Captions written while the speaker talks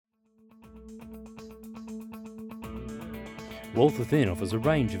Wealth Within offers a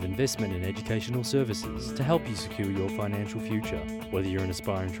range of investment and educational services to help you secure your financial future. Whether you're an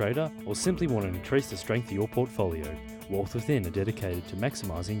aspiring trader or simply want to increase the strength of your portfolio, Wealth Within are dedicated to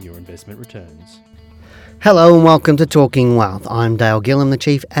maximising your investment returns. Hello and welcome to Talking Wealth. I'm Dale Gillam, the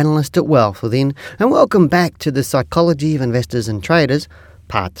Chief Analyst at Wealth Within, and welcome back to the Psychology of Investors and Traders,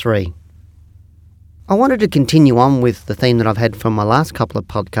 Part 3. I wanted to continue on with the theme that I've had from my last couple of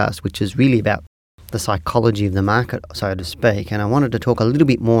podcasts, which is really about the psychology of the market, so to speak, and I wanted to talk a little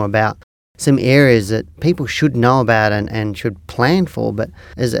bit more about some areas that people should know about and should plan for. But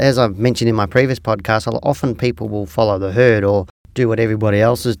as I've mentioned in my previous podcast, often people will follow the herd or do what everybody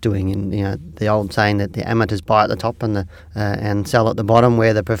else is doing, and the old saying that the amateurs buy at the top and sell at the bottom,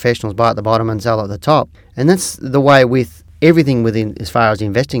 where the professionals buy at the bottom and sell at the top. And that's the way with everything within as far as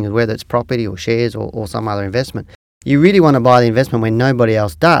investing, whether it's property or shares or some other investment. You really want to buy the investment when nobody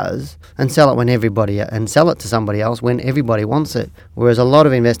else does and sell it to somebody else when everybody wants it. Whereas a lot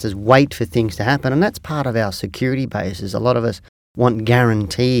of investors wait for things to happen, and that's part of our security basis. A lot of us want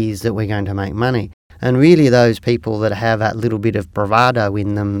guarantees that we're going to make money. And really those people that have that little bit of bravado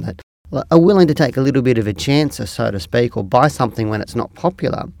in them, that are willing to take a little bit of a chance, so to speak, or buy something when it's not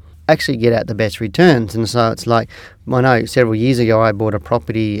popular, actually get out the best returns. And so it's like, I know several years ago I bought a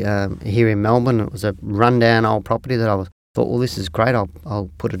property here in Melbourne. It was a rundown old property that I thought, well, this is great, I'll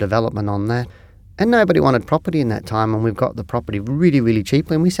put a development on that. And nobody wanted property in that time, and we've got the property really, really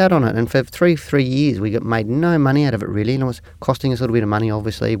cheaply, and we sat on it. And for three years we made no money out of it really, and it was costing us a little bit of money.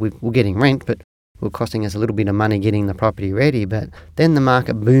 Obviously we're getting rent, but it was costing us a little bit of money getting the property ready. But then the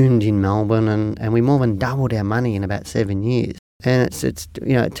market boomed in Melbourne, and we more than doubled our money in about 7 years. And it's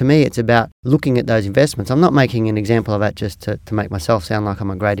to me, it's about looking at those investments. I'm not making an example of that just to make myself sound like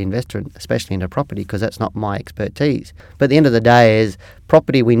I'm a great investor, especially into property, because that's not my expertise. But at the end of the day is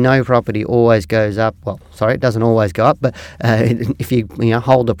property, we know property always goes up. Well, sorry, it doesn't always go up, but if you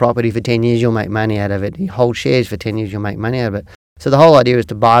hold the property for 10 years, you'll make money out of it. You hold shares for 10 years, you'll make money out of it. So the whole idea is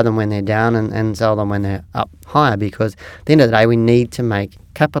to buy them when they're down and sell them when they're up higher, because at the end of the day, we need to make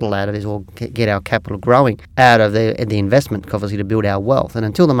capital out of this, or get our capital growing out of the investment, obviously, to build our wealth. And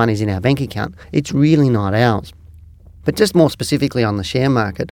until the money's in our bank account, it's really not ours. But just more specifically on the share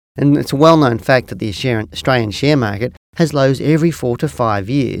market, and it's a well-known fact that the Australian share market has lows every 4 to 5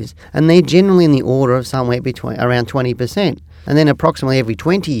 years, and they're generally in the order of somewhere between around 20%. And then approximately every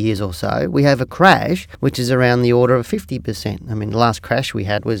 20 years or so, we have a crash, which is around the order of 50%. I mean, the last crash we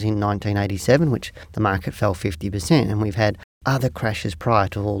had was in 1987, which the market fell 50%, and we've had other crashes prior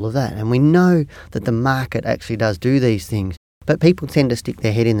to all of that. And we know that the market actually does do these things. But people tend to stick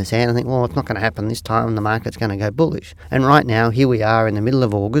their head in the sand and think, well, it's not going to happen this time, the market's going to go bullish. And right now, here we are in the middle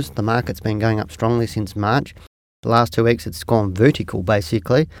of August. The market's been going up strongly since March. The last 2 weeks it's gone vertical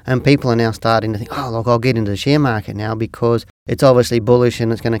basically, and people are now starting to think, oh look, I'll get into the share market now because it's obviously bullish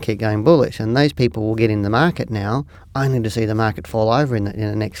and it's going to keep going bullish. And those people will get in the market now only to see the market fall over in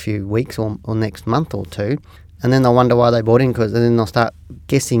the next few weeks or next month or two, and then they'll wonder why they bought in, because then they'll start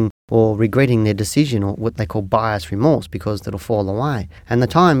guessing or regretting their decision, or what they call buyer's remorse, because it'll fall away. And the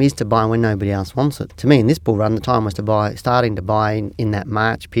time is to buy when nobody else wants it. To me, in this bull run, the time was starting to buy in that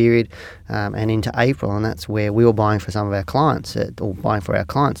March period and into April, and that's where we were buying for some of our clients, or buying for our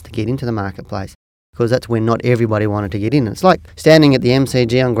clients to get into the marketplace, because that's when not everybody wanted to get in. It's like standing at the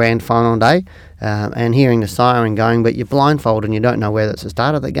MCG on grand final day and hearing the siren going, but you're blindfolded and you don't know whether it's the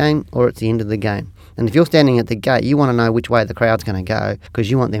start of the game or it's the end of the game. And if you're standing at the gate, you want to know which way the crowd's going to go,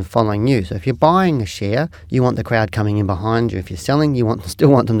 because you want them following you. So if you're buying a share, you want the crowd coming in behind you. If you're selling, you still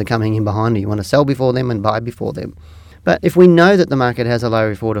want them to coming in behind you. You want to sell before them and buy before them. But if we know that the market has a low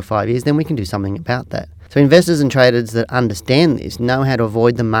every 4 to 5 years, then we can do something about that. So investors and traders that understand this know how to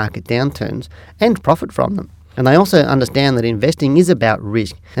avoid the market downturns and profit from them. And they also understand that investing is about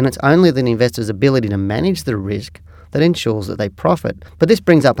risk, and it's only the investor's ability to manage the risk that ensures that they profit. But this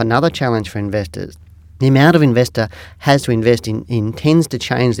brings up another challenge for investors. The amount of investor has to invest in tends to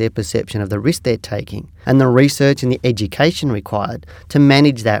change their perception of the risk they're taking, and the research and the education required to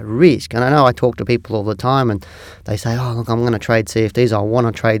manage that risk. And I know I talk to people all the time and they say, oh, look, I'm going to trade CFDs. I want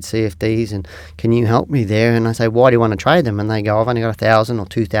to trade CFDs, and can you help me there? And I say, why do you want to trade them? And they go, I've only got $1,000 or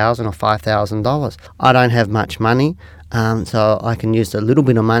 $2,000 or $5,000. I don't have much money. So I can use a little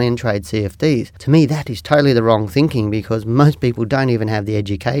bit of money and trade CFDs. To me, that is totally the wrong thinking, because most people don't even have the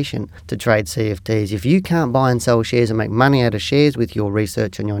education to trade CFDs. If you can't buy and sell shares and make money out of shares with your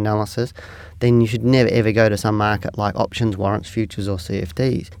research and your analysis, then you should never ever go to some market like options, warrants, futures or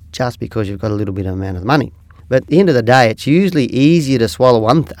CFDs, just because you've got a little bit of amount of money. But at the end of the day, it's usually easier to swallow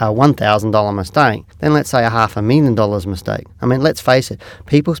a $1,000 mistake than, let's say, a $500,000 mistake. I mean, let's face it,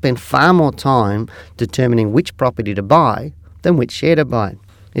 people spend far more time determining which property to buy then which share to buy.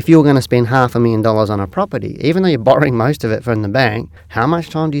 If you're going to spend $500,000 on a property, even though you're borrowing most of it from the bank, how much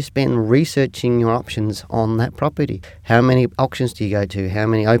time do you spend researching your options on that property? How many auctions do you go to? How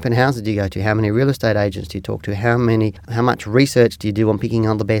many open houses do you go to? How many real estate agents do you talk to? How much research do you do on picking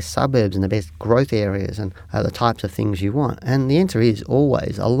on the best suburbs and the best growth areas and the types of things you want? And the answer is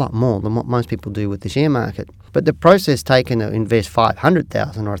always a lot more than what most people do with the share market. But the process taken to invest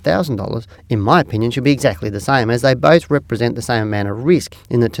 $500,000 or $1,000, in my opinion, should be exactly the same, as they both represent the same amount of risk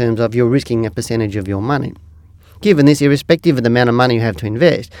in the terms of you're risking a percentage of your money. Given this, irrespective of the amount of money you have to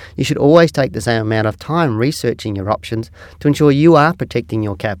invest, you should always take the same amount of time researching your options to ensure you are protecting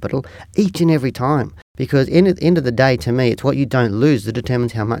your capital each and every time. Because at the end of the day, to me, it's what you don't lose that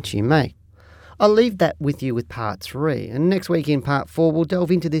determines how much you make. I'll leave that with you with part 3, and next week in part 4 we'll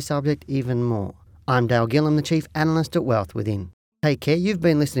delve into this subject even more. I'm Dale Gillham, the Chief Analyst at Wealth Within. Take care, you've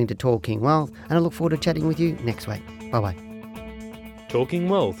been listening to Talking Wealth, and I look forward to chatting with you next week. Bye-bye. Talking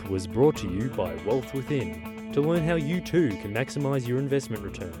Wealth was brought to you by Wealth Within. To learn how you too can maximise your investment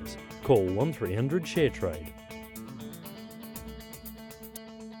returns, call 1300 ShareTrade.